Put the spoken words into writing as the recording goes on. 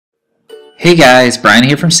Hey guys, Brian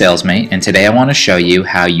here from Salesmate, and today I want to show you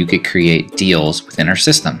how you could create deals within our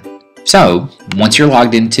system. So, once you're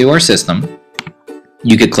logged into our system,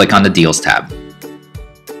 you could click on the Deals tab.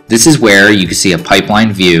 This is where you can see a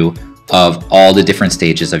pipeline view of all the different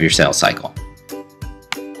stages of your sales cycle.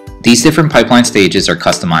 These different pipeline stages are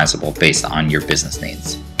customizable based on your business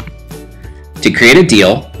needs. To create a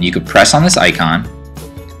deal, you could press on this icon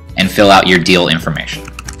and fill out your deal information.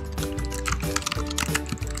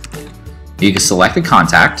 You can select a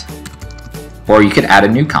contact, or you could add a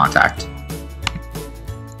new contact,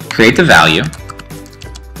 create the value,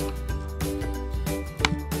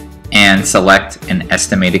 and select an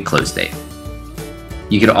estimated close date.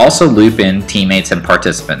 You could also loop in teammates and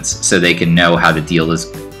participants so they can know how the deal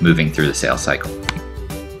is moving through the sales cycle.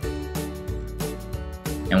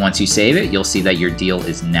 And once you save it, you'll see that your deal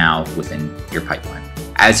is now within your pipeline.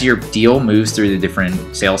 As your deal moves through the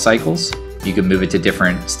different sales cycles, you can move it to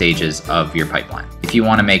different stages of your pipeline. If you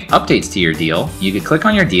want to make updates to your deal, you can click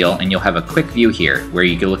on your deal and you'll have a quick view here where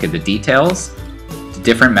you can look at the details, the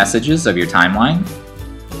different messages of your timeline,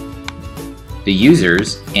 the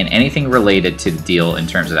users, and anything related to the deal in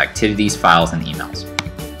terms of activities, files, and emails.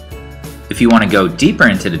 If you want to go deeper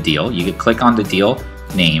into the deal, you could click on the deal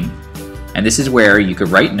name, and this is where you could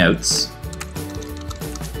write notes,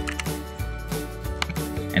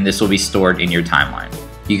 and this will be stored in your timeline.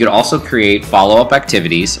 You could also create follow-up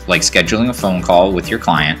activities like scheduling a phone call with your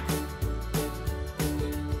client,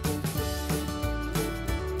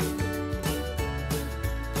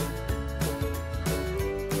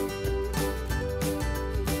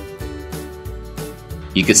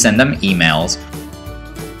 you could send them emails,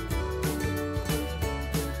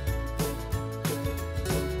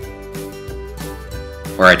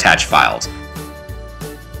 or attach files.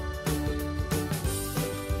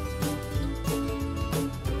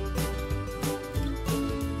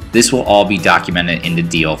 This will all be documented in the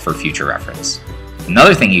deal for future reference.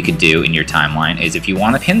 Another thing you could do in your timeline is if you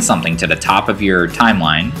want to pin something to the top of your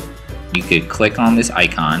timeline, you could click on this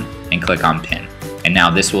icon and click on pin. And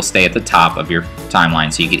now this will stay at the top of your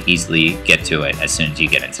timeline so you can easily get to it as soon as you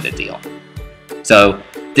get into the deal. So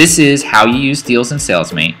this is how you use deals in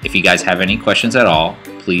Salesmate. If you guys have any questions at all,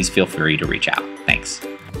 please feel free to reach out. Thanks.